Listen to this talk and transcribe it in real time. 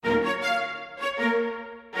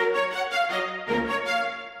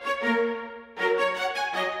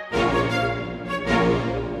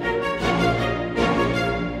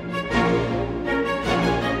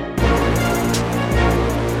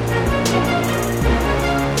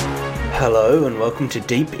Hello and welcome to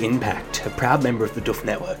Deep Impact, a proud member of the Duff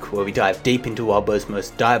Network, where we dive deep into Wildbow's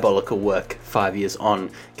most diabolical work 5 years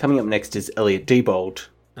on. Coming up next is Elliot Diebold.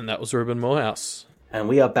 And that was Ruben Morehouse. And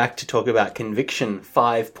we are back to talk about Conviction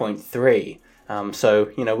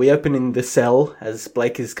 5.3. We open in the cell as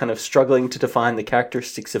Blake is kind of struggling to define the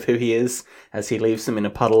characteristics of who he is as he leaves them in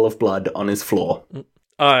a puddle of blood on his floor.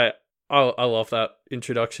 I love that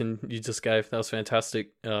introduction you just gave. That was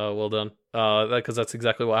fantastic. Well done. Because that's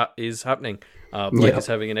exactly what is happening. Blake is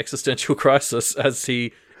having an existential crisis as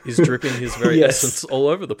he is dripping his very essence all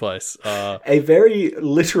over the place. A very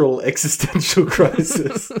literal existential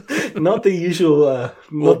crisis, not the usual,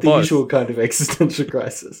 usual kind of existential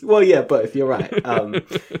crisis. Well, yeah, both. You're right. And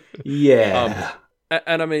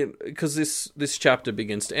I mean, because this chapter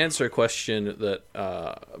begins to answer a question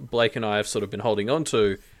that Blake and I have sort of been holding on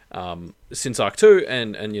to since Arc 2,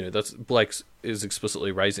 and that's Blake is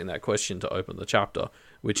explicitly raising that question to open the chapter,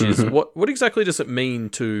 which is what exactly does it mean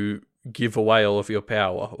to give away all of your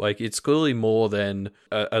power? Like, it's clearly more than,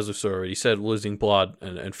 as we've already said, losing blood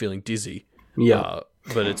and feeling dizzy. Yeah.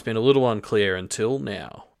 But it's been a little unclear until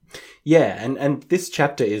now. Yeah, and this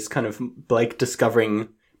chapter is kind of Blake discovering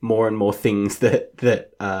more and more things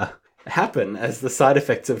that happen as the side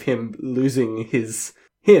effects of him losing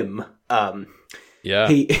him.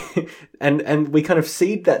 Yeah. And we kind of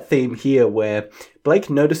seed that theme here where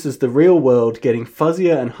Blake notices the real world getting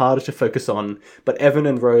fuzzier and harder to focus on, but Evan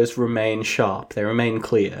and Rose remain sharp. They remain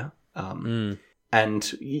clear. And,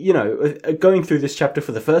 going through this chapter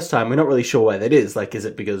for the first time, we're not really sure why that is. Like, is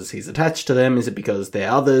it because he's attached to them? Is it because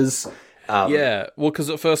they're others?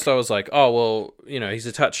 Because at first I was like, oh, well, he's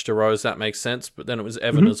attached to Rose. That makes sense. But then it was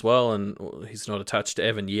Evan as well, and he's not attached to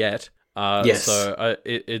Evan yet. Yes. So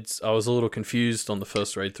I was a little confused on the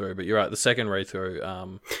first read through, but you're right. The second read through,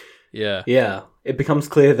 yeah, it becomes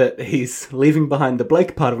clear that he's leaving behind the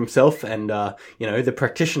Blake part of himself, and the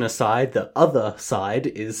practitioner side, the other side,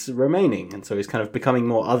 is remaining, and so he's kind of becoming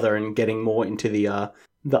more other and getting more into the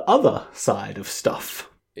other side of stuff.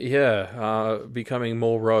 Yeah, becoming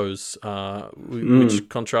more Rose, which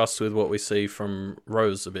contrasts with what we see from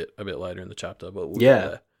Rose a bit later in the chapter. But we'll get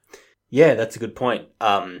there. Yeah, that's a good point.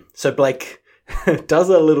 So Blake does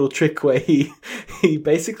a little trick where he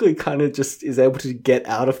basically kind of just is able to get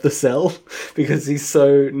out of the cell because he's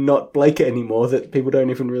so not Blake anymore that people don't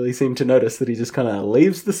even really seem to notice that he just kind of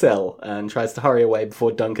leaves the cell and tries to hurry away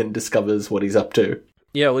before Duncan discovers what he's up to.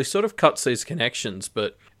 Yeah, well, he sort of cuts these connections,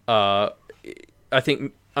 but I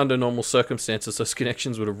think under normal circumstances, those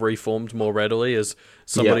connections would have reformed more readily as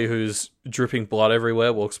somebody who's dripping blood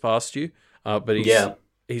everywhere walks past you. But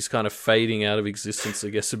he's kind of fading out of existence, I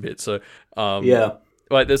guess, a bit. So,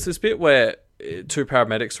 like there's this bit where two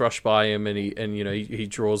paramedics rush by him, and he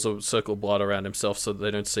draws a circle of blood around himself so that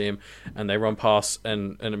they don't see him, and they run past,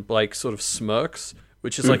 and Blake sort of smirks,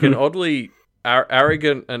 which is like an oddly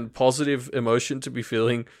arrogant and positive emotion to be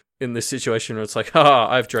feeling in this situation where it's like, haha,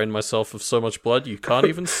 I've drained myself of so much blood, you can't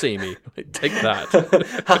even see me. Take that.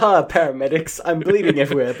 Haha, paramedics, I'm bleeding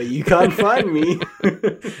everywhere, but you can't find me.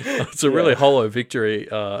 It's a really hollow victory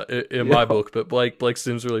in my book, but Blake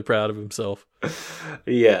seems really proud of himself.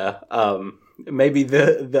 Yeah. Maybe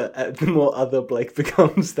the more other Blake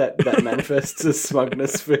becomes, that manifests as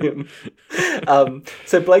smugness for him.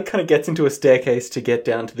 So Blake kind of gets into a staircase to get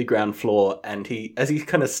down to the ground floor, and as he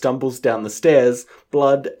kind of stumbles down the stairs,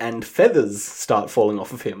 blood and feathers start falling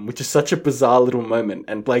off of him, which is such a bizarre little moment.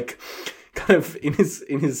 And Blake, kind of in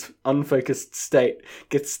his unfocused state,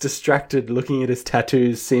 gets distracted looking at his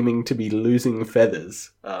tattoos, seeming to be losing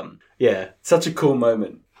feathers. Such a cool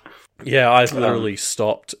moment. Yeah, I literally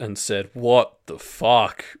stopped and said, what the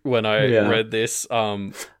fuck, when I read this.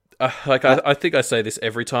 I think I say this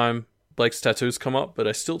every time Blake's tattoos come up, but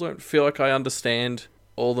I still don't feel like I understand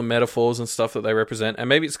all the metaphors and stuff that they represent. And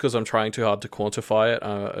maybe it's because I'm trying too hard to quantify it.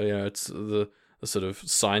 It's the sort of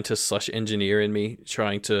scientist / engineer in me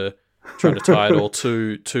trying to tie it all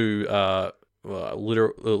to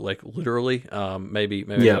literally. Maybe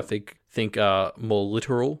I think more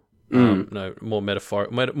literal. No, more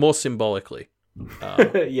metaphoric, more symbolically.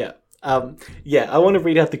 I want to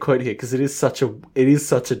read out the quote here because it is such a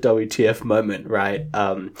WTF moment, right?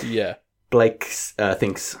 Blake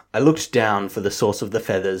thinks, I looked down for the source of the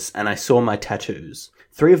feathers and I saw my tattoos.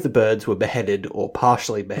 3 of the birds were beheaded or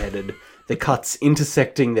partially beheaded, the cuts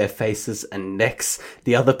intersecting their faces and necks,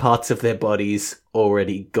 the other parts of their bodies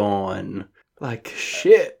already gone. Like,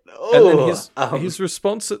 shit. And then his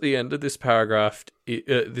response at the end of this paragraph,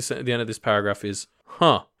 is,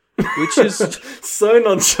 huh? Which is so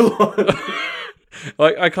nonchalant.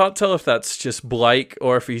 Like, I can't tell if that's just Blake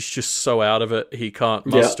or if he's just so out of it he can't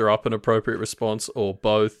muster up an appropriate response, or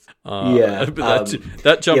both. But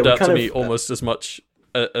that jumped out to me almost as much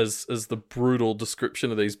as the brutal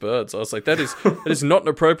description of these birds. I was like, that is not an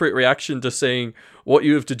appropriate reaction to seeing what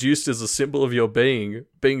you have deduced as a symbol of your being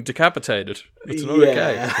decapitated. It's not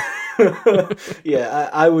okay. Yeah,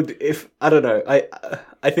 I would, if I don't know,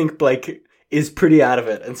 I think Blake is pretty out of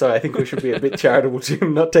it, and so I think we should be a bit charitable to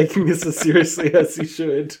him, not taking this as seriously as he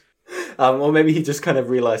should. Or maybe he just kind of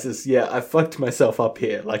realizes, I fucked myself up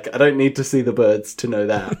here. Like, I don't need to see the birds to know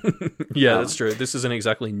that. Yeah, that's true. This isn't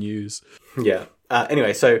exactly news. Yeah.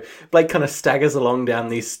 Anyway, so Blake kind of staggers along down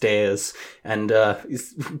these stairs and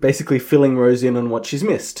is basically filling Rose in on what she's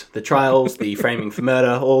missed. The trials, the framing for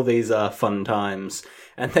murder, all these are fun times.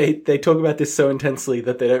 And they talk about this so intensely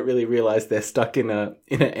that they don't really realize they're stuck in an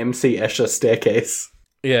MC Escher staircase.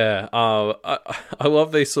 Yeah, I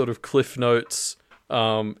love these sort of cliff notes.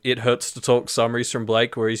 It hurts to talk summaries from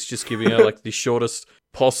Blake, where he's just giving her like the shortest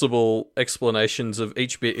possible explanations of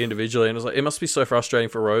each bit individually, and it's like, it must be so frustrating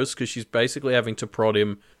for Rose because she's basically having to prod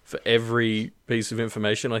him for every piece of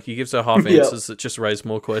information. Like, he gives her half answers that just raise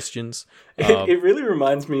more questions. It really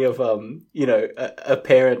reminds me of a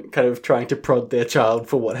parent kind of trying to prod their child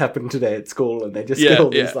for what happened today at school, and they just get all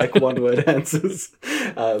these like one word answers.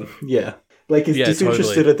 Blake is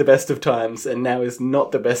disinterested at the best of times, and now is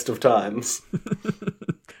not the best of times.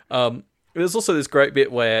 There's also this great bit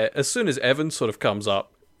where, as soon as Evan sort of comes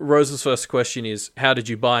up, Rose's first question is, how did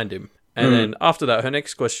you bind him? And then after that, her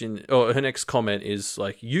next question, or her next comment is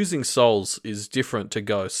like, using souls is different to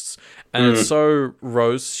ghosts. And it's so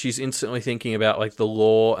Rose, she's instantly thinking about like the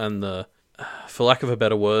law and the, for lack of a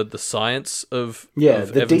better word, the science of the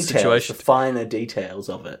Evan's details, situation. the finer details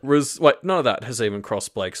of it. None of that has even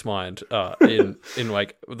crossed Blake's mind in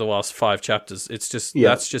like the last 5 chapters. It's just,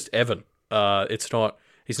 that's just Evan.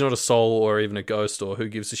 He's not a soul or even a ghost or who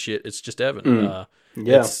gives a shit. It's just Evan.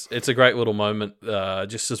 It's a great little moment,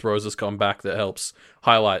 just as Rose has come back, that helps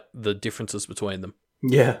highlight the differences between them.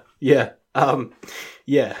 It's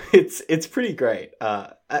pretty great.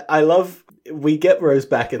 I love, we get Rose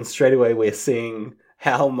back and straight away we're seeing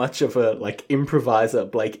how much of a like improviser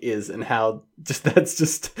Blake is, and how it's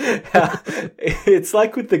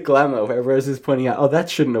like with the glamour where Rose is pointing out, oh, that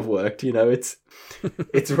shouldn't have worked. It's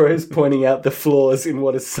Rose pointing out the flaws in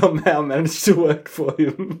what has somehow managed to work for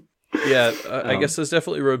him. I guess there's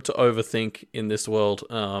definitely room to overthink in this world.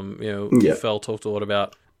 Fel talked a lot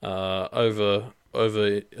about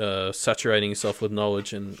saturating yourself with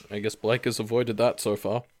knowledge, and I guess Blake has avoided that so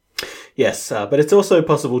far. Yes, but it's also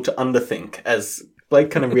possible to underthink, as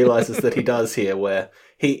Blake kind of realizes that he does here, where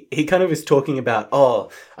he kind of is talking about, oh,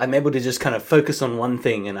 I'm able to just kind of focus on one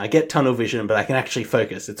thing, and I get tunnel vision, but I can actually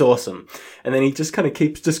focus. It's awesome. And then he just kind of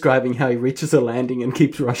keeps describing how he reaches a landing and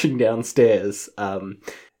keeps rushing downstairs.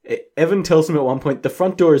 Evan tells him at one point the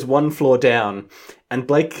front door is 1 floor down, and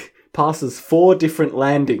Blake passes 4 different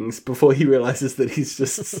landings before he realizes that he's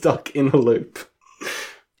just stuck in a loop.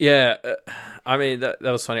 Yeah, I mean, that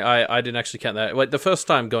was funny. I didn't actually count that. Like, the first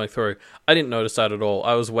time going through, I didn't notice that at all.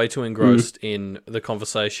 I was way too engrossed in the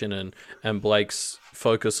conversation and Blake's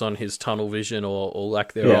focus on his tunnel vision or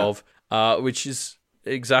lack thereof, which is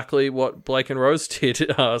exactly what Blake and Rose did.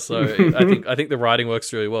 So I think the writing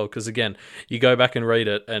works really well, because, again, you go back and read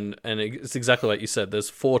it, and it's exactly like you said. There's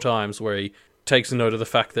 4 times where he takes a note of the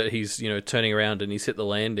fact that he's turning around and he's hit the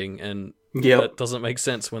landing, and that doesn't make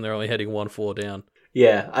sense when they're only heading 1 floor down.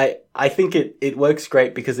 Yeah, I think it works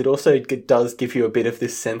great because it also does give you a bit of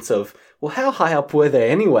this sense of, well, how high up were they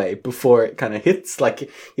anyway before it kind of hits? Like,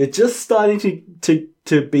 you're just starting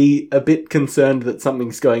to be a bit concerned that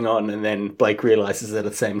something's going on, and then Blake realizes at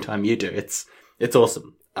the same time you do. It's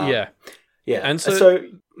awesome. Yeah. And so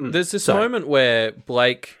there's this moment where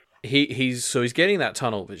Blake, he's getting that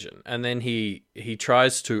tunnel vision, and then he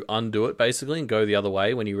tries to undo it basically and go the other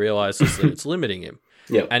way when he realizes that it's limiting him.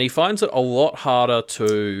 Yeah. And he finds it a lot harder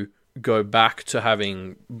to go back to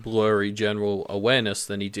having blurry general awareness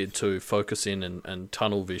than he did to focus in and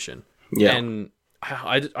tunnel vision. Yeah. And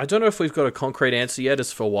I don't know if we've got a concrete answer yet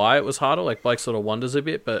as for why it was harder. Like, Blake sort of wonders a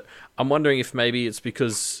bit, but I'm wondering if maybe it's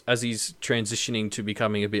because as he's transitioning to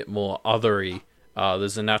becoming a bit more othery,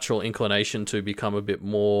 there's a natural inclination to become a bit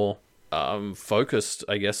more focused,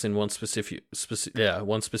 I guess, in one specific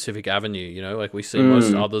avenue. Like we see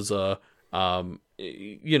most others are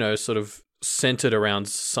sort of centered around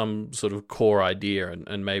some sort of core idea,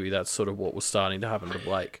 and maybe that's sort of what was starting to happen to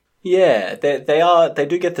Blake. Yeah, they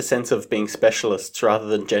do get the sense of being specialists rather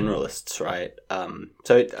than generalists, right?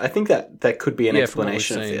 So I think that could be an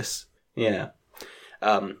explanation of this. Yeah.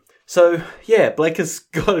 So, yeah, Blake has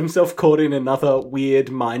got himself caught in another weird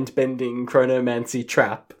mind-bending chronomancy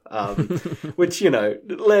trap, which,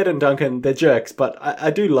 Laird and Duncan, they're jerks, but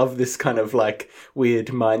I do love this kind of,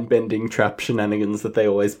 weird mind-bending trap shenanigans that they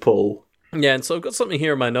always pull. Yeah, and so I've got something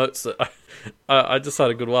here in my notes that I just had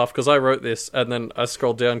a good laugh, because I wrote this, and then I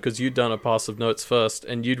scrolled down, because you'd done a pass of notes first,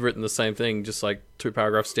 and you'd written the same thing, just 2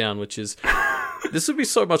 paragraphs down, which is... This would be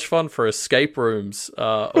so much fun for escape rooms.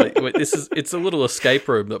 It's a little escape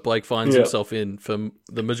room that Blake finds himself in for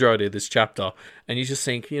the majority of this chapter. And you just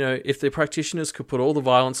think, if the practitioners could put all the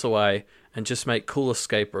violence away and just make cool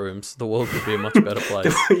escape rooms, the world would be a much better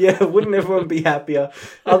place. Yeah, wouldn't everyone be happier?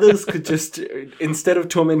 Others could just, instead of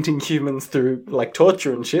tormenting humans through,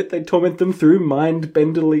 torture and shit, they'd torment them through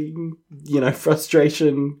mind-bending,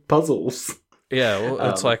 frustration puzzles. Yeah, well,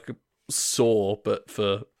 it's like Saw, but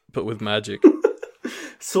with magic.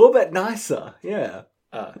 Saw, but nicer, yeah.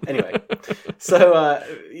 Anyway, so,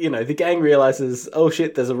 the gang realizes, oh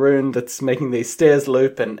shit, there's a rune that's making these stairs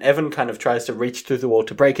loop, and Evan kind of tries to reach through the wall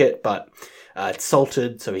to break it, but it's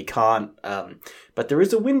salted, so he can't. But there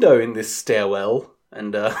is a window in this stairwell,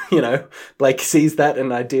 and, Blake sees that,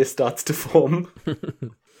 and an idea starts to form.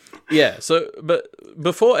 Yeah, but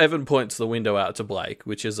before Evan points the window out to Blake,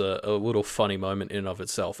 which is a little funny moment in and of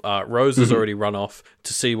itself, Rose has already run off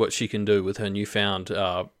to see what she can do with her newfound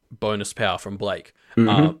bonus power from Blake.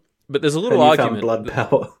 But there's a little argument... blood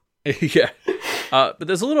power. Yeah. But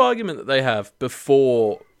there's a little argument that they have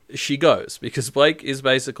before she goes, because Blake is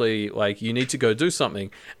basically you need to go do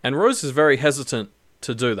something, and Rose is very hesitant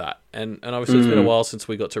to do that. And obviously it's been a while since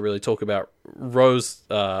we got to really talk about Rose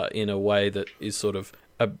in a way that is sort of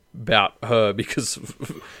about her, because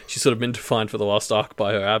she's sort of been defined for the last arc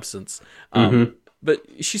by her absence. But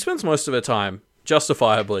she spends most of her time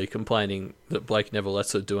justifiably complaining that Blake never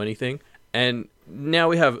lets her do anything. And now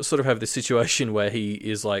we have this situation where he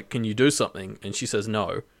is like, can you do something? And she says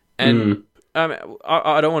no. And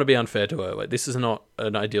I don't want to be unfair to her. This is not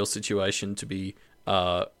an ideal situation to be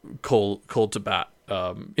called to bat.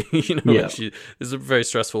 This is very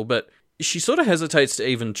stressful, but she sort of hesitates to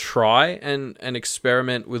even try and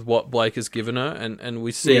experiment with what Blake has given her, and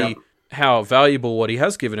we see how valuable what he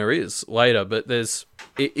has given her is later. But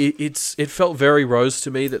it felt very Rose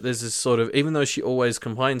to me that there's this sort of, even though she always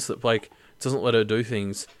complains that Blake doesn't let her do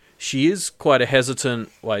things, she is quite a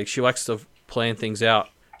hesitant, she likes to plan things out.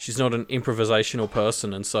 She's not an improvisational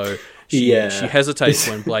person, and so she hesitates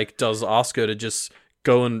when Blake does ask her to just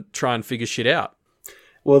go and try and figure shit out.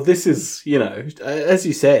 Well, this is, as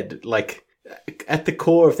you said, at the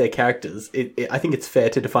core of their characters, I think it's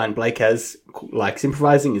fair to define Blake as likes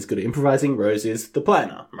improvising, is good at improvising. Rose is the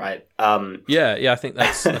planner, right? I think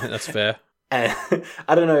that's fair. And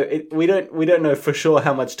I don't know. We don't know for sure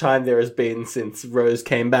how much time there has been since Rose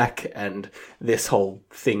came back and this whole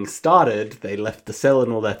thing started. They left the cell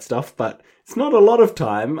and all that stuff, but it's not a lot of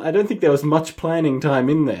time. I don't think there was much planning time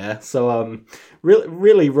in there. So,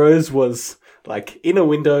 really, Rose was in a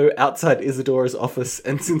window outside Isadora's office,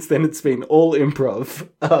 and since then it's been all improv.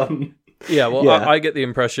 I get the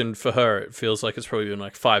impression for her it feels like it's probably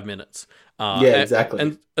been 5 minutes. Exactly.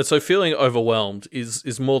 And so feeling overwhelmed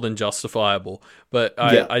is more than justifiable, but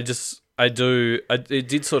it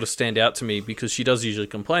did sort of stand out to me, because she does usually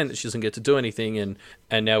complain that she doesn't get to do anything, and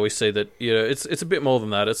now we see that it's a bit more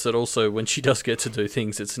than that. It's that also when she does get to do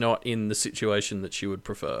things, it's not in the situation that she would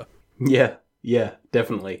prefer. Yeah,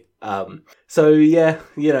 definitely.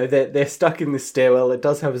 They're stuck in this stairwell. It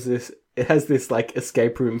does have this. It has this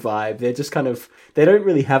escape room vibe. They're just they don't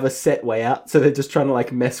really have a set way out, so they're just trying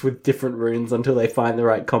to mess with different runes until they find the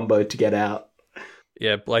right combo to get out.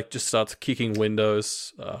 Yeah, Blake just starts kicking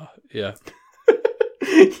windows. Yeah.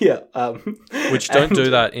 Which don't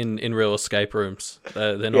do that in real escape rooms.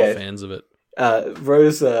 They're not fans of it.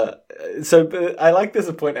 Rose, I like there's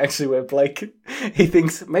a point actually where Blake, he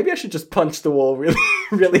thinks, maybe I should just punch the wall really,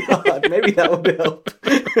 really hard. Maybe that would help.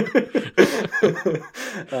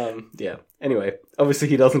 Anyway, obviously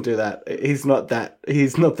he doesn't do that. He's not that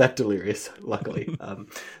delirious, luckily.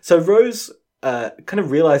 So Rose, kind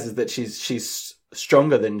of realizes that she's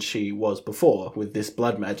stronger than she was before with this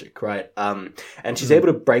blood magic, right? And she's able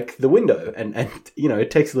to break the window, and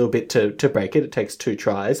it takes a little bit to break it. It takes 2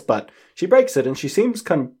 tries, but she breaks it, and she seems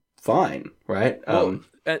kind of fine, right?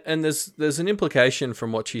 And there's an implication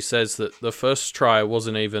from what she says that the first try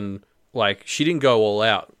wasn't even she didn't go all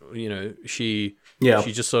out. She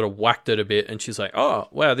just sort of whacked it a bit, and she's like, oh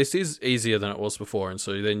wow, this is easier than it was before, and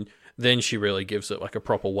so then she really gives it a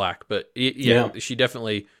proper whack. But she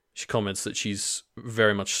comments that she's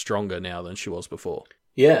very much stronger now than she was before.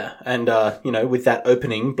 Yeah, and, with that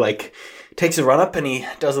opening, Blake takes a run up and he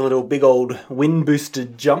does a little big old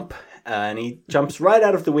wind-boosted jump, and he jumps right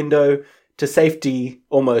out of the window to safety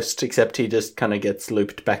almost, except he just kind of gets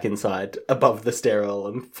looped back inside above the stairwell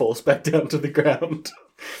and falls back down to the ground.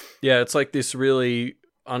 Yeah, it's like this really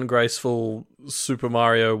ungraceful Super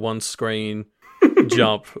Mario one-screen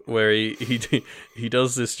jump where he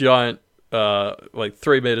does this giant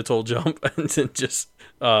 3-meter tall jump and then just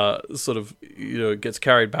sort of gets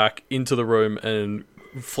carried back into the room and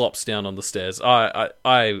flops down on the stairs.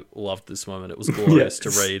 I loved this moment. It was glorious to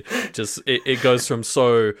read. Just it goes from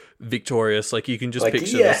so victorious, like you can just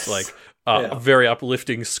picture this very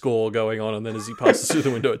uplifting score going on, and then as he passes through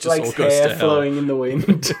the window, it just all goes to hell. Flowing in the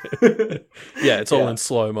wind. Yeah, it's all in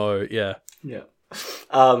slow mo. Yeah.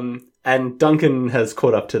 And Duncan has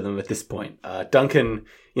caught up to them at this point. Duncan,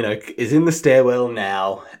 is in the stairwell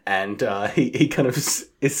now, and he kind of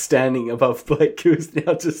is standing above Blake, who is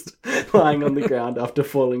now just lying on the ground after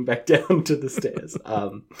falling back down to the stairs.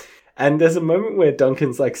 And there's a moment where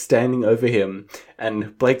Duncan's like standing over him,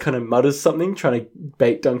 and Blake kind of mutters something, trying to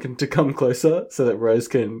bait Duncan to come closer so that Rose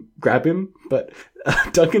can grab him. But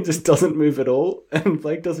Duncan just doesn't move at all, and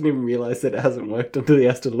Blake doesn't even realize that it hasn't worked until he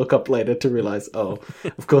has to look up later to realize, oh,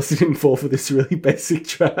 of course he didn't fall for this really basic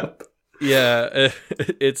trap. Yeah,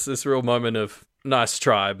 it's this real moment of nice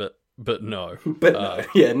try, but no. But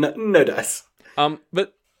no dice.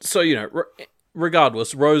 But so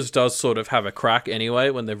regardless, Rose does sort of have a crack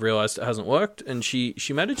anyway when they've realized it hasn't worked, and she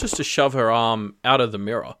manages to shove her arm out of the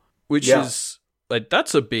mirror, which is like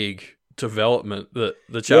that's a big development that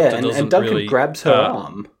the chapter doesn't and Duncan really grabs her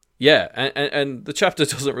arm. Yeah, and the chapter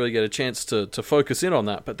doesn't really get a chance to focus in on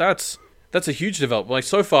that, but that's a huge development. Like,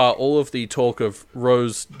 so far, all of the talk of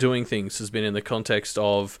Rose doing things has been in the context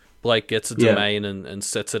of Blake gets a domain and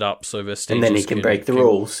sets it up so Vestigius and then he can break the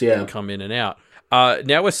rules, can come in and out.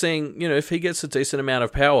 Now we're seeing, if he gets a decent amount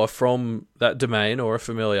of power from that domain or a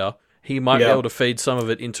familiar, he might be able to feed some of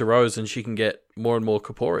it into Rose and she can get more and more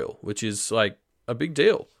corporeal, which is, like, a big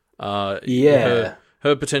deal. Her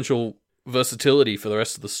potential versatility for the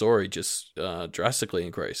rest of the story just drastically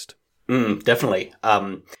increased. Definitely.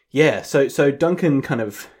 So Duncan kind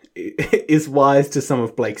of is wise to some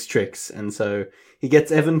of Blake's tricks, and so he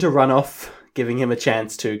gets Evan to run off, giving him a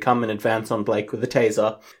chance to come and advance on Blake with a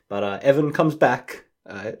taser, but Evan comes back.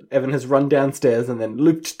 Evan has run downstairs and then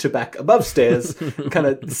looped to back above stairs, and kind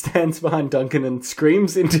of stands behind Duncan and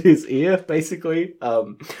screams into his ear, basically,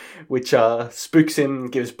 which spooks him,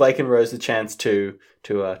 gives Blake and Rose a chance to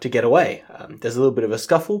get away. There's a little bit of a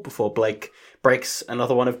scuffle before Blake breaks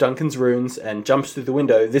another one of Duncan's runes and jumps through the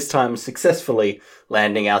window, this time successfully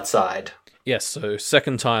landing outside. Yes, so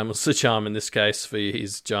second time was the charm in this case for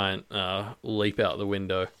his giant leap out the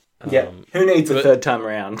window. Who needs a third time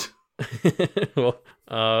around? Well,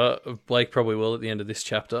 Blake probably will at the end of this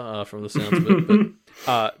chapter, from the sounds of it.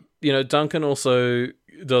 But, Duncan also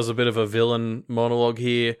does a bit of a villain monologue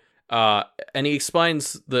here, and he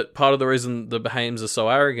explains that part of the reason the Behames are so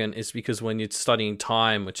arrogant is because when you're studying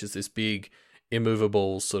time, which is this big,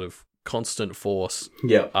 immovable sort of constant force,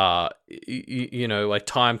 like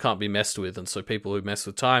time can't be messed with, and so people who mess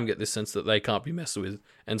with time get this sense that they can't be messed with,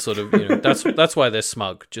 and sort of, that's why they're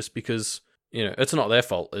smug, just because, it's not their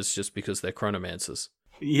fault, it's just because they're chronomancers.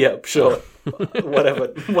 Yep, sure.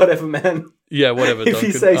 whatever, man. Yeah, whatever, Duncan.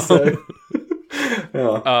 If you say so.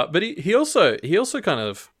 But he also kind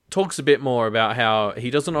of talks a bit more about how he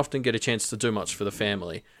doesn't often get a chance to do much for the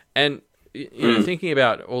family. And, thinking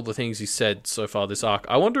about all the things he said so far this arc,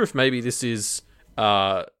 I wonder if maybe this is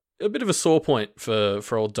a bit of a sore point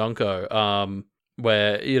for old Dunco,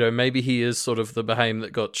 where, maybe he is sort of the Bahame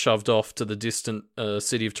that got shoved off to the distant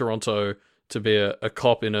city of Toronto to be a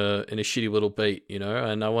cop in a shitty little beat,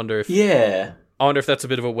 and I wonder if that's a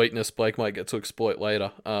bit of a weakness Blake might get to exploit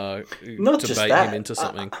later, not to just bait that. him into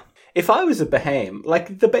something. If I was a Bahame,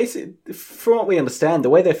 like the basic, from what we understand, the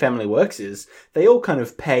way their family works is they all kind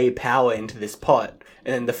of pay power into this pot,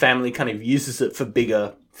 and then the family kind of uses it for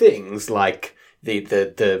bigger things, like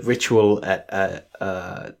the ritual that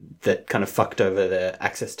kind of fucked over their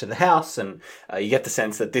access to the house, and you get the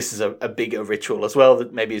sense that this is a bigger ritual as well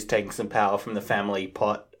that maybe is taking some power from the family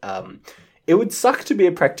pot. It would suck to be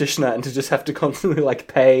a practitioner and to just have to constantly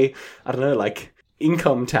pay, I don't know,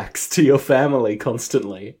 income tax to your family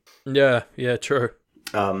constantly. Yeah, true.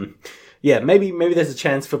 Maybe there's a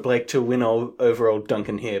chance for Blake to win over old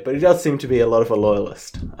Duncan here, but he does seem to be a lot of a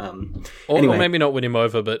loyalist. Or maybe not win him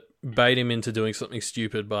over, but bait him into doing something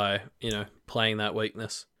stupid by, playing that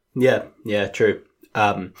weakness. Yeah, true.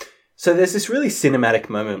 So there's this really cinematic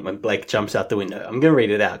moment when Blake jumps out the window. I'm going to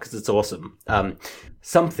read it out because it's awesome.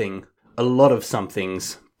 Something, a lot of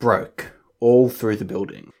somethings broke all through the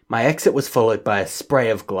building. My exit was followed by a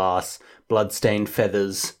spray of glass, blood-stained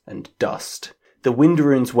feathers, and dust. The wind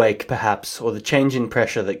rune's wake, perhaps, or the change in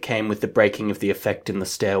pressure that came with the breaking of the effect in the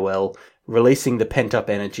stairwell, releasing the pent-up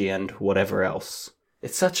energy and whatever else.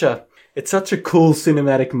 It's such a cool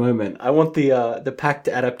cinematic moment. I want the Pact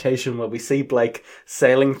adaptation where we see Blake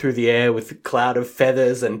sailing through the air with a cloud of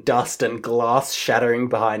feathers and dust and glass shattering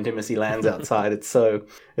behind him as he lands outside. It's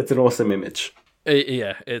an awesome image.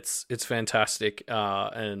 Yeah, it's fantastic,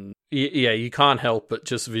 and yeah, you can't help but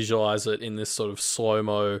just visualize it in this sort of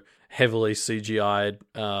slow-mo, heavily CGI'd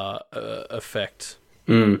effect.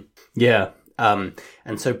 Yeah, and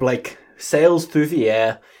so Blake sails through the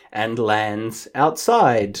air and lands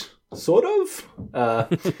outside, sort of.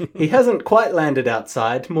 He hasn't quite landed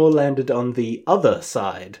outside, more landed on the other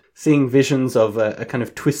side, seeing visions of a kind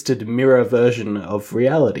of twisted mirror version of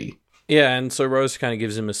reality. Yeah, and so Rose kind of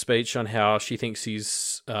gives him a speech on how she thinks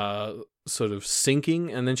he's sort of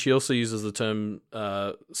sinking, and then she also uses the term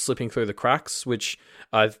slipping through the cracks, which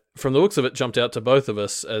from the looks of it jumped out to both of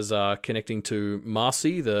us as connecting to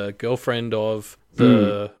Marcy, the girlfriend of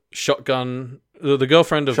the shotgun, the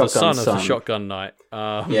girlfriend of the son of the shotgun knight.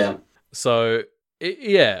 Yeah. So,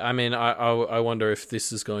 yeah, I mean, I wonder if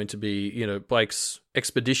this is going to be, Blake's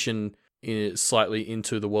expedition slightly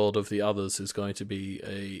into the world of the others is going to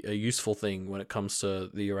be a useful thing when it comes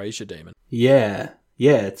to the Erasure Demon. Yeah,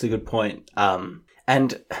 it's a good point.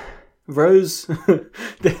 And Rose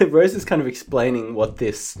is kind of explaining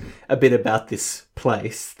a bit about this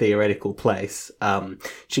place, theoretical place.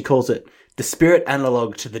 She calls it the spirit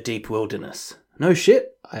analog to the deep wilderness. No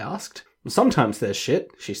shit? I asked. Sometimes there's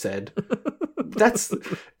shit, she said.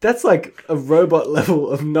 That's like a robot level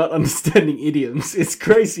of not understanding idioms. It's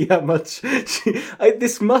crazy how much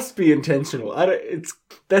this must be intentional.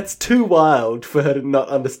 That's too wild for her to not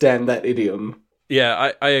understand that idiom.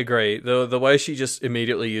 Yeah, I agree. The way she just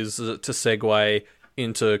immediately uses it to segue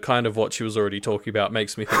into kind of what she was already talking about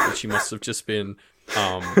makes me think that she must have just been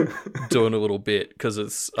doing a little bit, because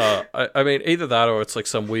it's I mean, either that or it's like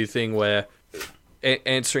some weird thing where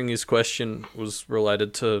answering his question was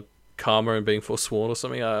related to karma and being forsworn or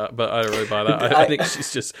something, but I don't really buy that. I think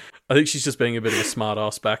she's just being a bit of a smart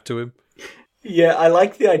ass back to him. Yeah, I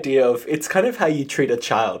like the idea of, it's kind of how you treat a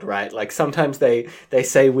child, right? Like sometimes they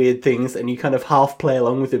say weird things and you kind of half play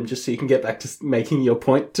along with them just so you can get back to making your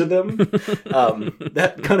point to them.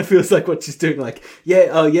 That kind of feels like what she's doing. Like,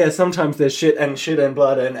 sometimes there's shit and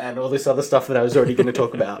blood and all this other stuff that I was already going to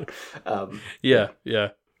talk about. Yeah.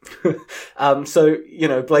 So,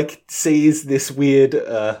 Blake sees this weird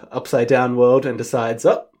upside down world and decides,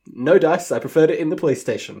 no dice, I preferred it in the police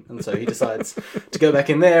station. And so he decides to go back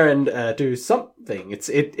in there and do something.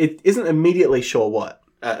 It isn't immediately sure what.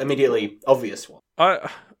 Immediately obvious what.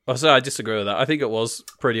 I disagree with that. I think it was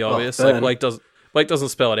pretty obvious. Like Blake doesn't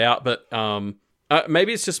spell it out, but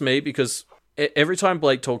maybe it's just me, because every time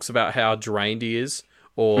Blake talks about how drained he is,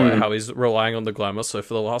 or how he's relying on the glamour. So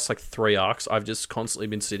for the last 3 arcs, I've just constantly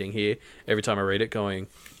been sitting here every time I read it going,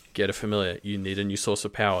 get a familiar. You need a new source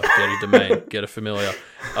of power. Get a domain. Get a familiar.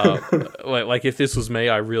 Like if this was me,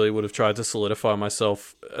 I really would have tried to solidify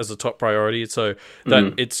myself as a top priority. So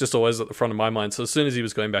that it's just always at the front of my mind. So as soon as he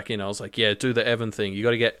was going back in, I was like, yeah, do the Evan thing. You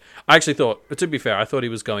got to get... I actually thought, but to be fair, I thought he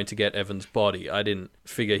was going to get Evan's body. I didn't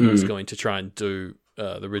figure he was going to try and do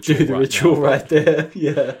the ritual. Do the ritual right there.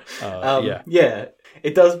 Yeah. Yeah.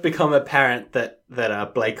 It does become apparent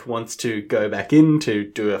that Blake wants to go back in to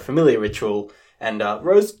do a familiar ritual, and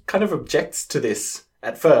Rose kind of objects to this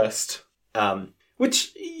at first,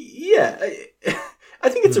 which, yeah, I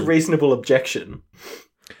think it's a reasonable objection.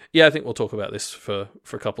 Yeah, I think we'll talk about this for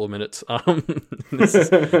a couple of minutes. This is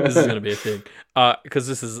going to be a thing, because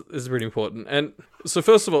this is really important. And so,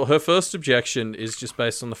 first of all, her first objection is just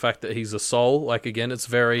based on the fact that he's a soul. Like, again, it's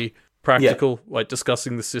very practical, like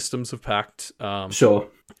discussing the systems of Pact. Sure.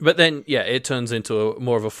 But then, yeah, it turns into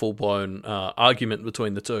more of a full-blown argument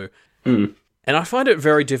between the two. And I find it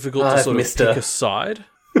very difficult to sort of pick a side.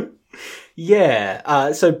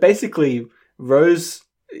 Yeah. So basically,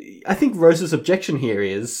 I think Rose's objection here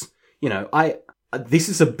is, this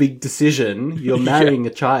is a big decision. You're marrying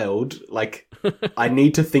a child. Like, I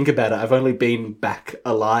need to think about it. I've only been back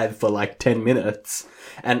alive for 10 minutes.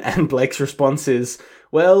 And Blake's response is,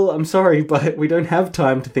 well, I'm sorry, but we don't have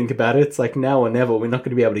time to think about it. It's like now or never. We're not going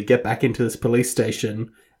to be able to get back into this police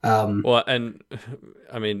station. Well, and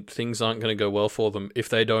I mean, things aren't going to go well for them if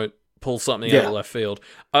they don't pull something out of left field.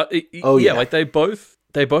 Like they both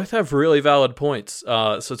have really valid points.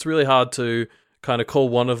 So it's really hard to kind of call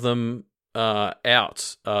one of them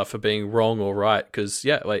out for being wrong or right, because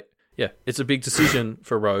it's a big decision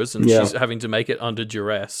for Rose, and Yeah. she's having to make it under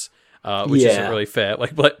duress, which isn't really fair.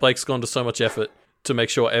 Like Blake's gone to so much effort to make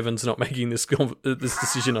sure Evan's not making this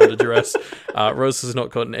decision under duress. Rose has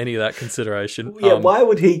not gotten any of that consideration. Yeah, why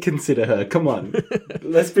would he consider her? Come on.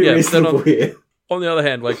 Let's be reasonable here. On the other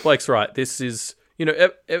hand, like, Blake's right. This is,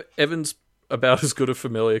 Evan's about as good a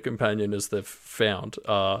familiar companion as they've found,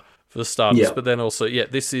 for the starters. Yeah. But then also,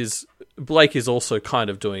 Blake is also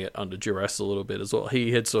kind of doing it under duress a little bit as well.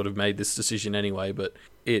 He had sort of made this decision anyway, but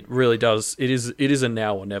it really does. It is a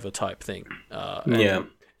now or never type thing. And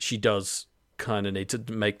she does kind of need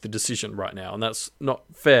to make the decision right now, and that's not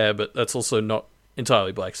fair, but that's also not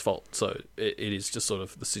entirely Blake's fault. So it is just sort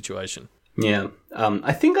of the situation. Yeah.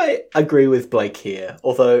 I think I agree with Blake here,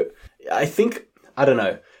 although I don't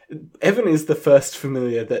know, Evan is the first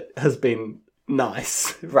familiar that has been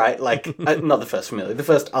nice, right? Like, not the first familiar, the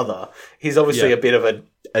first other. He's obviously a bit of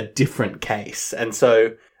a different case, and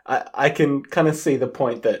so I can kind of see the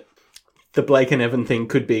point that the Blake and Evan thing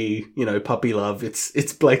could be, puppy love.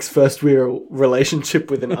 It's Blake's first real relationship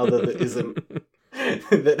with an other that isn't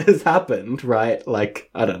that has happened, right? Like,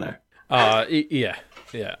 I don't know. Yeah.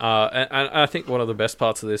 And I think one of the best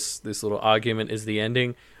parts of this little argument is the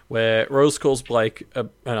ending, where Rose calls Blake an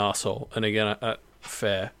asshole, and again,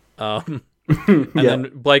 fair. And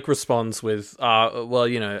then Blake responds with, well,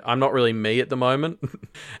 I'm not really me at the moment.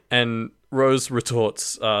 And Rose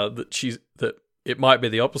retorts that it might be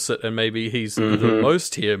the opposite, and maybe he's the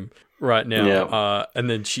most him right now. Yeah. And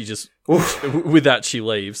then she just, with that, she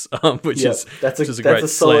leaves, which is a great solid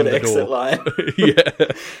slam the exit door. line.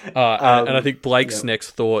 And I think Blake's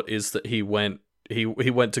next thought is that he went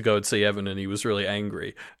to go and see Evan, and he was really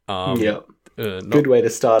angry. Good way to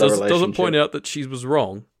start a relationship. Doesn't point out that she was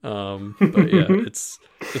wrong. But yeah, it's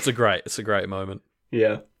a great moment.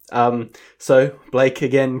 Yeah. So Blake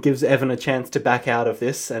again gives Evan a chance to back out of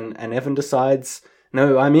this, and Evan decides,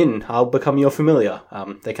 no, I'm in. I'll become your familiar.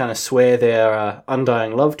 They kind of swear their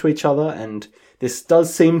undying love to each other, and this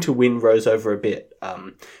does seem to win Rose over a bit.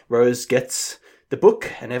 Rose gets the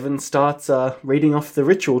book, and Evan starts reading off the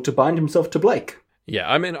ritual to bind himself to Blake. Yeah,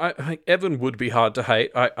 I mean, I think Evan would be hard to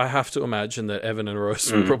hate. I have to imagine that Evan and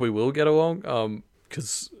Rose probably will get along,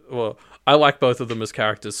 because, I like both of them as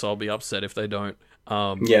characters, so I'll be upset if they don't.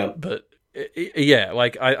 But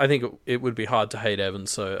I think it would be hard to hate Evan,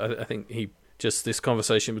 so I think this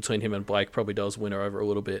conversation between him and Blake probably does win her over a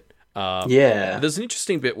little bit. There's an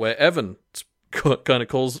interesting bit where Evan kind of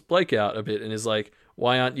calls Blake out a bit and is like,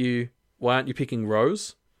 why aren't you picking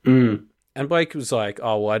Rose? And Blake was like,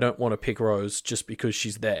 oh, well, I don't want to pick Rose just because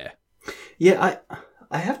she's there. Yeah,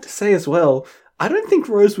 I have to say as well, I don't think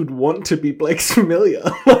Rose would want to be Blake's familiar.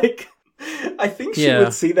 Like, I think she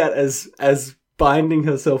would see that as binding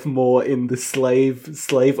herself more in the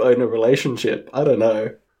slave owner relationship. I don't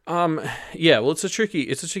know. Well, it's a tricky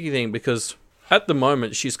thing, because at the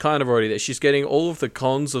moment she's kind of already there. She's getting all of the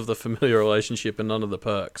cons of the familiar relationship and none of the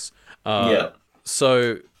perks.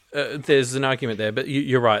 So there's an argument there, but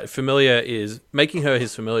you're right. Familiar is making her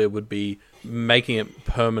his familiar would be making it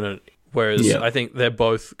permanent. Whereas I think they're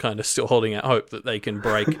both kind of still holding out hope that they can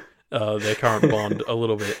break their current bond a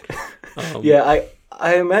little bit.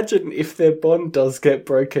 I imagine if their bond does get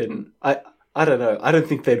broken, I don't know. I don't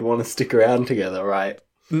think they'd want to stick around together, right?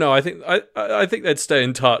 No, I think they'd stay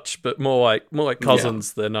in touch, but more like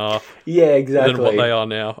cousins than exactly than what they are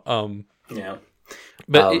now.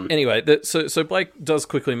 But anyway, so Blake does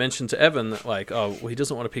quickly mention to Evan that, like, oh, well, he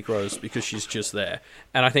doesn't want to pick Rose because she's just there,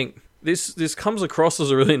 and I think this comes across as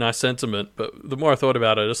a really nice sentiment. But the more I thought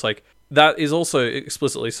about it, it's like that is also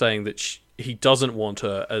explicitly saying that he doesn't want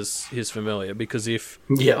her as his familiar, because if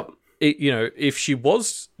she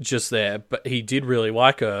was just there, but he did really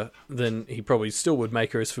like her, then he probably still would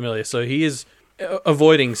make her his familiar. So he is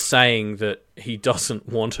avoiding saying that he doesn't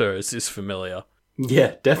want her as his familiar.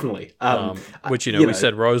 Yeah, definitely. Which we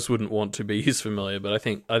said Rose wouldn't want to be his familiar, but I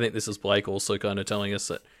think this is Blake also kind of telling us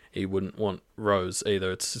that he wouldn't want Rose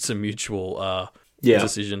either. It's a mutual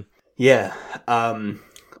decision. Yeah.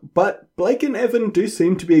 But Blake and Evan do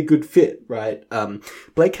seem to be a good fit, right?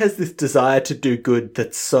 Blake has this desire to do good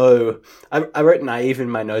that's so... I wrote naive in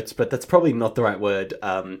my notes, but that's probably not the right word.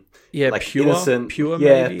 Like pure? Innocent. Pure,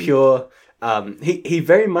 maybe? Pure. He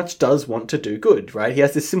very much does want to do good, right? He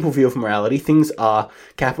has this simple view of morality. Things are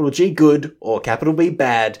capital G good or capital B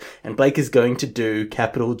bad, and Blake is going to do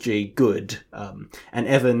capital G good. And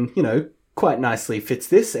Evan, quite nicely fits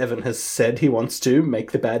this. Evan has said he wants to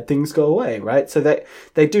make the bad things go away, right? So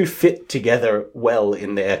they do fit together well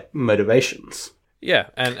in their motivations. Yeah,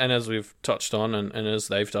 and as we've touched on, and as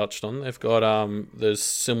they've touched on, they've got there's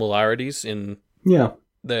similarities in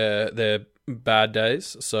their bad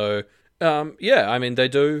days. So, yeah, I mean, they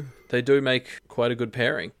do make quite a good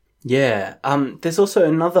pairing. Yeah. There's also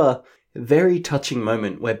another very touching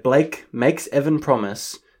moment where Blake makes Evan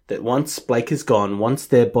promise that once Blake is gone, once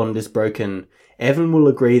their bond is broken, Evan will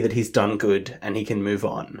agree that he's done good and he can move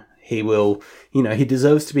on. He will, he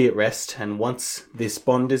deserves to be at rest, and once this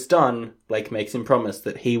bond is done, Blake makes him promise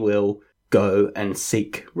that he will go and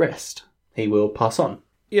seek rest. He will pass on.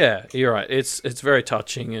 Yeah, you're right. It's very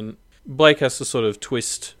touching, and Blake has to sort of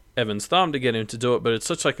twist Evan's thumb to get him to do it, but it's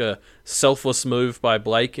such like a selfless move by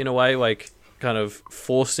Blake in a way, like kind of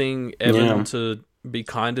forcing Evan to be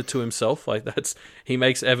kinder to himself. Like he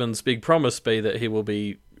makes Evan's big promise be that he will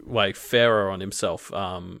be like fairer on himself.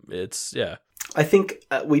 I think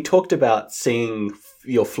we talked about seeing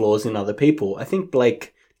your flaws in other people. I think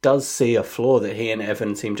Blake does see a flaw that he and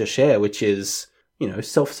Evan seem to share, which is,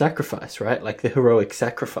 self-sacrifice, right? Like the heroic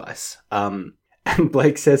sacrifice. And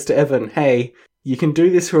Blake says to Evan, hey, you can do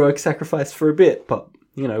this heroic sacrifice for a bit, but,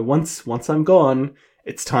 once I'm gone,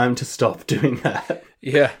 it's time to stop doing that.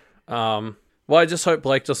 Yeah. Well, I just hope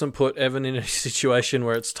Blake doesn't put Evan in a situation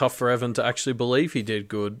where it's tough for Evan to actually believe he did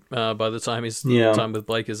good by the time his time with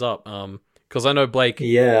Blake is up. Because I know Blake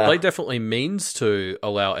definitely means to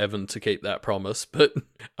allow Evan to keep that promise, but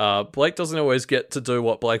Blake doesn't always get to do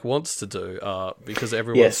what Blake wants to do because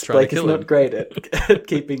everyone's trying to kill him. Blake is not great at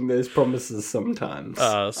keeping those promises sometimes.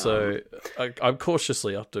 I'm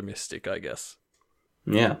cautiously optimistic, I guess.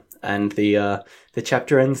 Yeah, and the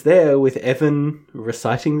chapter ends there with Evan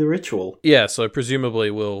reciting the ritual. Yeah, so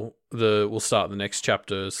presumably we'll start the next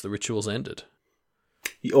chapter as the ritual's ended.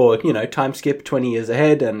 Or, time skip 20 years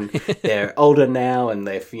ahead, and they're older now, and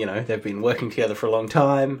they've been working together for a long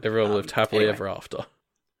time. Everyone lived happily ever after.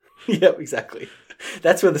 Yep, exactly.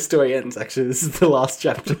 That's where the story ends, actually. This is the last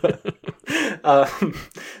chapter.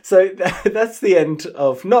 So that's the end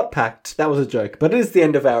of Not Packed. That was a joke, but it is the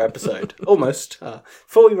end of our episode. Almost.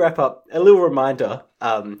 Before we wrap up, a little reminder.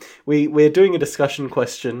 We're doing a discussion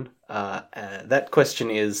question. That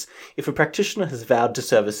question is, if a practitioner has vowed to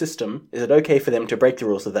serve a system, is it okay for them to break the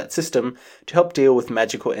rules of that system to help deal with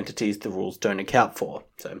magical entities the rules don't account for?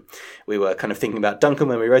 So we were kind of thinking about Duncan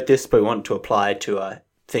when we wrote this, but we want to apply to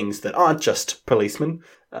things that aren't just policemen,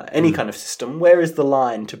 any kind of system. Where is the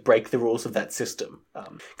line to break the rules of that system?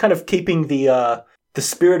 Kind of keeping the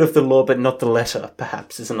spirit of the law but not the letter,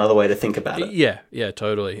 perhaps, is another way to think about it. Yeah,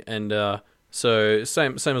 totally. And so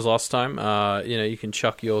same as last time, you can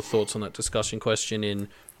chuck your thoughts on that discussion question in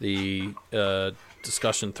the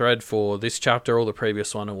discussion thread for this chapter or the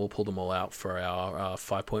previous one, and we'll pull them all out for our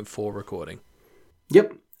 5.4 recording.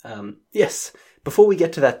 Yep. Yes. Before we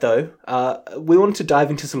get to that, though, we want to dive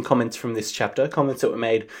into some comments from this chapter, comments that were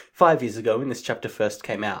made 5 years ago when this chapter first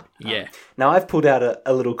came out. Yeah. Now, I've pulled out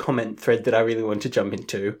a little comment thread that I really want to jump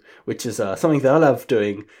into, which is something that I love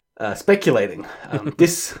doing, speculating.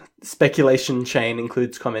 This speculation chain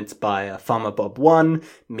includes comments by Farmer Bob 1,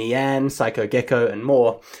 Mian, Psycho Gecko, and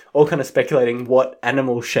more, all kind of speculating what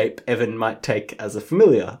animal shape Evan might take as a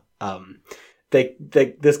familiar.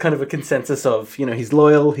 There's kind of a consensus of, he's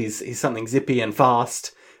loyal, he's something zippy and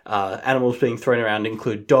fast. Animals being thrown around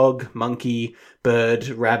include dog, monkey, bird,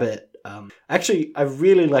 rabbit. Actually, I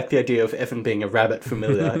really like the idea of Evan being a rabbit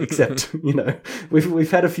familiar, except,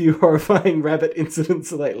 we've had a few horrifying rabbit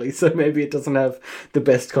incidents lately, so maybe it doesn't have the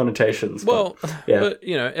best connotations. Well, but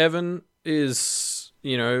Evan is,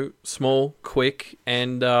 small, quick,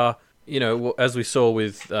 and... as we saw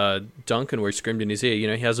with Duncan, where he screamed in his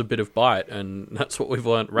ear, he has a bit of bite, and that's what we've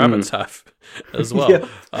learned rabbits have as well.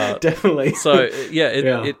 Yeah, definitely. So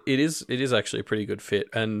it is actually a pretty good fit,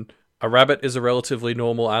 and a rabbit is a relatively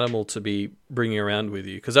normal animal to be bringing around with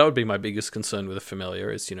you, because that would be my biggest concern with a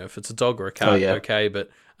familiar is, if it's a dog or a cat, okay, but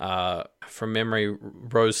from memory,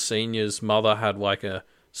 Rose Senior's mother had like a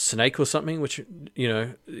snake or something, which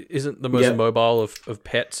isn't the most mobile of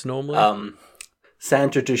pets normally.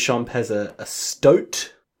 Sandra Duchamp has a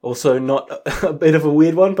stoat, also not a bit of a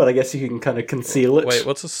weird one, but I guess you can kind of conceal it. Wait,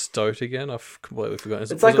 what's a stoat again? I've completely forgotten.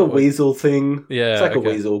 It's like a weasel thing. Yeah, it's like a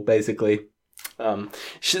weasel, basically.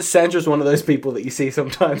 Sandra's one of those people that you see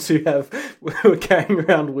sometimes who are carrying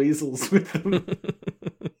around weasels with them.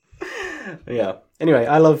 Yeah. Anyway,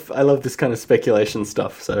 I love this kind of speculation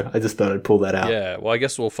stuff, so I just thought I'd pull that out. Yeah, well, I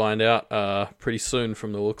guess we'll find out pretty soon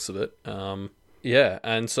from the looks of it. Yeah,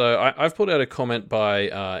 and so I've pulled out a comment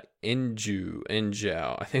by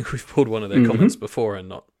Enjao. I think we've pulled one of their comments before and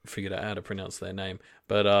not figured out how to pronounce their name.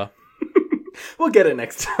 But we'll get it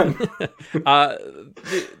next time.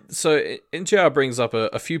 So Enjao brings up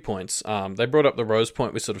a few points. They brought up the Rose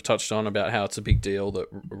point we sort of touched on about how it's a big deal that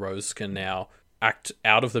Rose can now act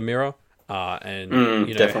out of the mirror.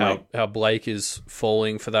 And definitely. how Blake is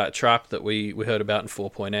falling for that trap that we heard about in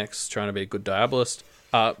 4.x, trying to be a good diabolist.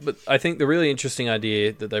 But I think the really interesting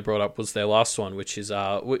idea that they brought up was their last one, which is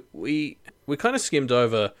we kind of skimmed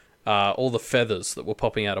over all the feathers that were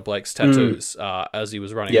popping out of Blake's tattoos as he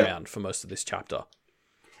was running around for most of this chapter.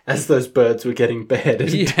 As those birds were getting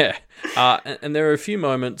beheaded. Yeah. And there are a few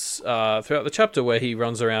moments throughout the chapter where he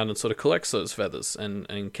runs around and sort of collects those feathers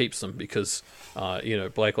and keeps them because,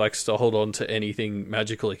 Blake likes to hold on to anything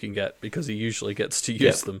magical he can get because he usually gets to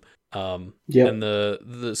use them.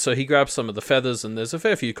 And so he grabs some of the feathers, and there's a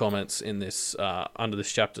fair few comments in this under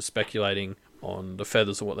this chapter speculating on the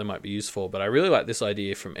feathers and what they might be used for. But I really like this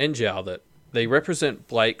idea from Enjao that they represent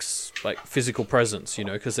Blake's physical presence,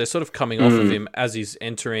 because they're sort of coming off of him as he's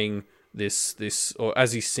entering this, or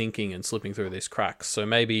as he's sinking and slipping through these cracks. So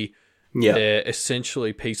maybe they're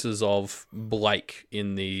essentially pieces of Blake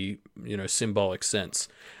in the symbolic sense.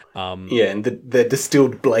 And the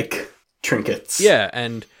distilled Blake trinkets. Yeah,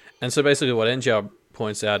 and so basically what Enjao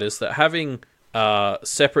points out is that having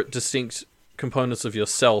separate, distinct components of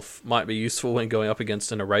yourself might be useful when going up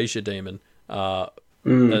against an erasure demon.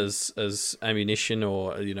 As ammunition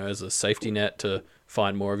or as a safety net to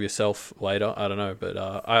find more of yourself later. I don't know, but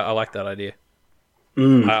I like that idea.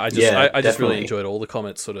 I just really enjoyed all the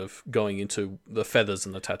comments sort of going into the feathers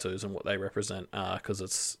and the tattoos and what they represent because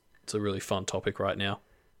it's a really fun topic right now.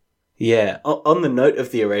 Yeah, on the note of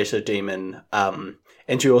the erasure demon,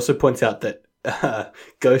 Andrew also points out that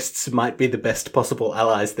ghosts might be the best possible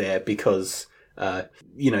allies there because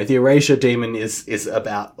the erasure demon is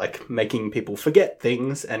about making people forget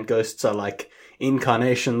things, and ghosts are like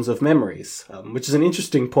incarnations of memories, which is an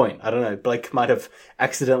interesting point. I don't know, Blake might have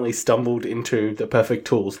accidentally stumbled into the perfect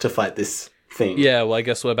tools to fight this thing. Yeah, well, I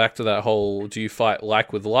guess we're back to that whole, do you fight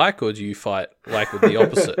like with like, or do you fight like with the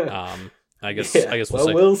opposite? I guess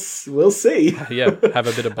we'll see. Yeah, have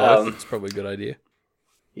a bit of both. It's probably a good idea.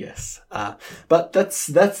 Yes. But that's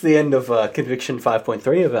the end of Conviction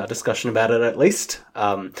 5.3 of our discussion about it, at least.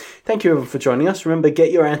 Thank you everyone for joining us. Remember,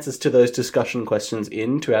 get your answers to those discussion questions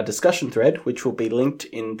into our discussion thread, which will be linked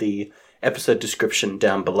in the episode description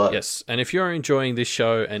down below. Yes, and if you're enjoying this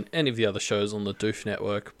show and any of the other shows on the Doof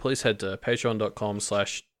Network, please head to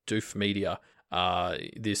patreon.com/doofmedia.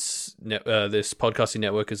 This podcasting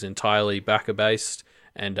network is entirely backer-based,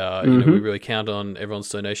 and we really count on everyone's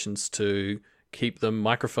donations to keep the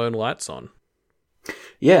microphone lights on.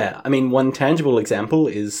 Yeah, I mean, one tangible example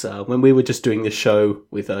is when we were just doing this show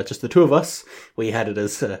with just the two of us, we had it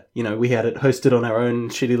as, we had it hosted on our own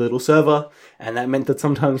shitty little server, and that meant that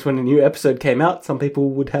sometimes when a new episode came out, some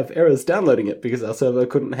people would have errors downloading it because our server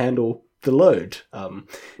couldn't handle the load.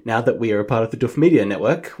 Now that we are a part of the Doof Media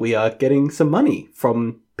Network, we are getting some money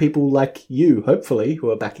from people like you, hopefully, who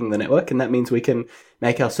are backing the network, and that means we can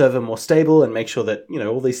make our server more stable and make sure that,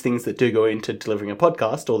 all these things that do go into delivering a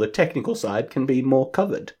podcast, or the technical side, can be more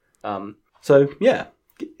covered. So yeah,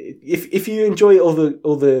 if you enjoy all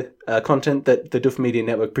the content that the Doof Media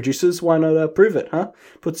Network produces, why not prove it, huh?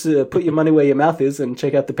 Put your money where your mouth is and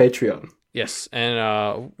check out the Patreon. Yes,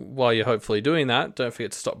 and while you're hopefully doing that, don't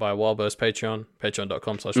forget to stop by Wildbow's Patreon,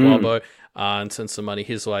 patreon.com/Wildbow, and send some money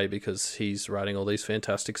his way because he's writing all these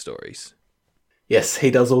fantastic stories. Yes,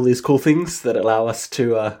 he does all these cool things that allow us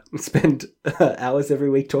to spend hours every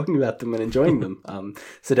week talking about them and enjoying them.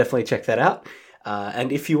 So definitely check that out.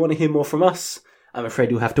 And if you want to hear more from us, I'm afraid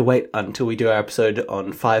you'll have to wait until we do our episode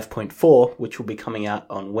on 5.4, which will be coming out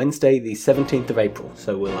on Wednesday, the 17th of April.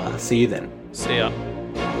 So we'll see you then. See ya.